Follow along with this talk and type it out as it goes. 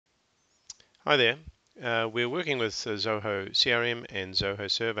Hi there. We're working with Zoho CRM and Zoho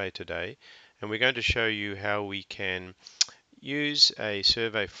Survey today, and we're going to show you how we can use a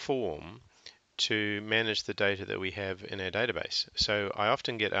survey form to manage the data that we have in our database. So I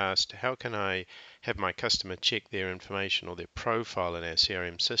often get asked, how can I have my customer check their information or their profile in our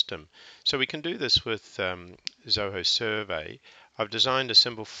CRM system? So we can do this with Zoho Survey. I've designed a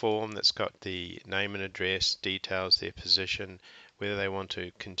simple form that's got the name and address, details, their position, whether they want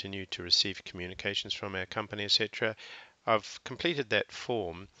to continue to receive communications from our company, etc. I've completed that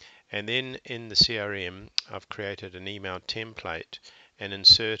form, and then in the CRM I've created an email template and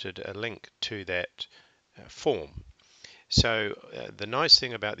inserted a link to that form. So the nice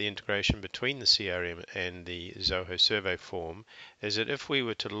thing about the integration between the CRM and the Zoho Survey form is that if we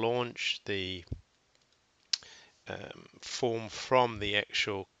were to launch the form from the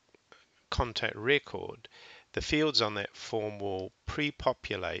actual contact record, the fields on that form will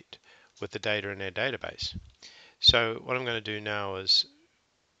pre-populate with the data in our database. So what I'm going to do now is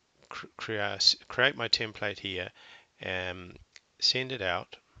create my template here and send it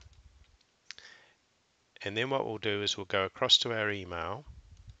out. And then what we'll do is we'll go across to our email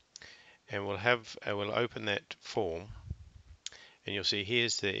and we'll open that form, and you'll see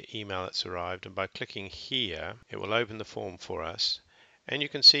here's the email that's arrived, and by clicking here it will open the form for us, and you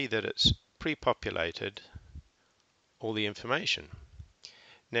can see that it's pre-populated all the information.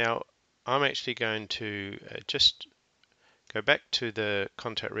 Now I'm actually going to just go back to the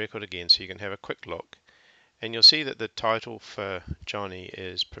contact record again so you can have a quick look, and you'll see that the title for Johnny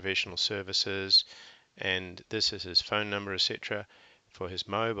is professional services, and this is his phone number, etc. for his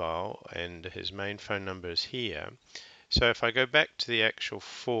mobile, and his main phone number is here. So if I go back to the actual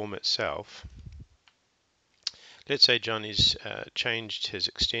form itself, let's say Johnny's changed his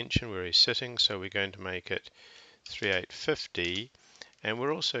extension where he's sitting, so we're going to make it 3850, and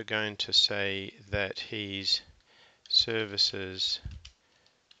we're also going to say that he's Services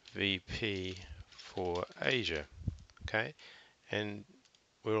VP for Asia, okay, and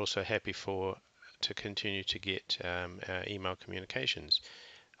we're also happy to continue to get our email communications.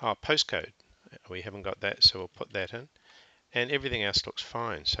 Our postcode, we haven't got that, so we'll put that in, and everything else looks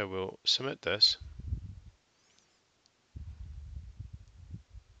fine, so we'll submit this.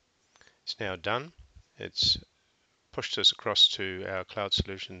 It's now done. It's pushed us across to our Cloud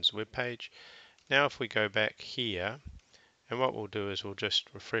Solutions webpage. Now if we go back here, and what we'll do is we'll just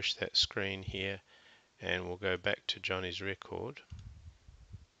refresh that screen here, and we'll go back to Johnny's record,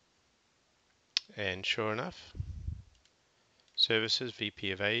 and sure enough, Services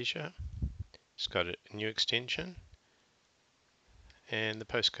VP of Asia, it's got a new extension, and the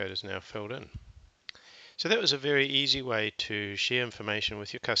postcode is now filled in. So that was a very easy way to share information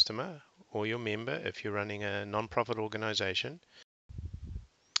with your customer or your member if you're running a non-profit organization.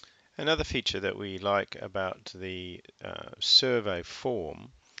 Another feature that we like about the survey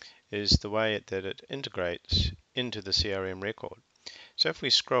form is the way that it integrates into the CRM record. So if we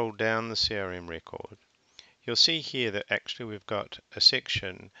scroll down the CRM record, you'll see here that actually we've got a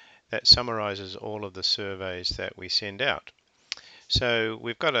section that summarizes all of the surveys that we send out. So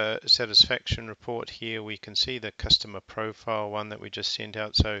we've got a satisfaction report here. We can see the customer profile one that we just sent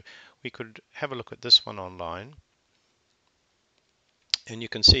out. So we could have a look at this one online. And you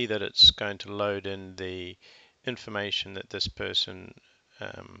can see that it's going to load in the information that this person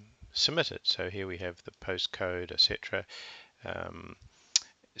submitted. So here we have the postcode, etc.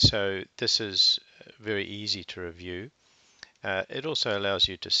 So this is very easy to review. It also allows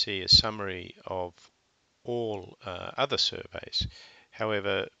you to see a summary of all other surveys.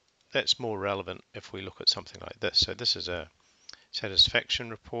 However, that's more relevant if we look at something like this. So this is a satisfaction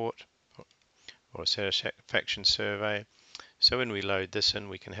report or a satisfaction survey. So when we load this in,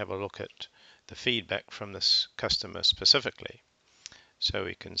 we can have a look at the feedback from this customer specifically. So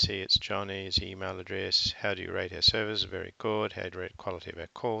we can see it's Johnny's email address. How do you rate our service? Very good. How do you rate quality of our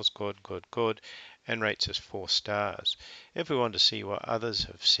calls? Good, good, good. And rates us 4 stars. If we want to see what others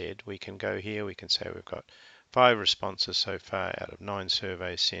have said, we can go here. We can say we've got 5 responses so far out of 9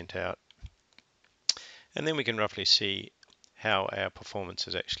 surveys sent out. And then we can roughly see how our performance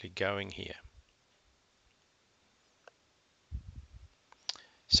is actually going here.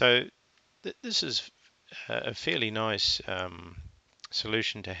 So this is a fairly nice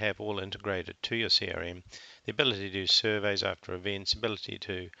solution to have all integrated to your CRM. The ability to do surveys after events, ability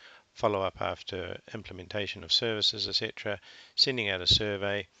to follow up after implementation of services, etc., sending out a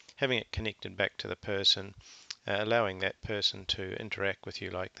survey, having it connected back to the person, allowing that person to interact with you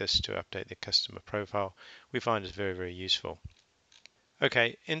like this to update their customer profile, we find is very, very useful.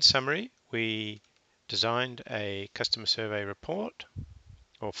 Okay, in summary, we designed a customer survey report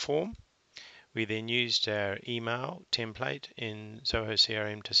or form. We then used our email template in Zoho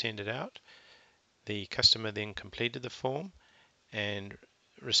CRM to send it out. The customer then completed the form and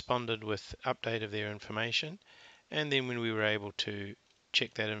responded with update of their information, and then when we were able to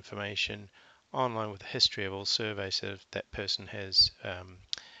check that information online with a history of all surveys that person has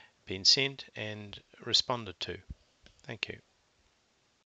been sent and responded to. Thank you.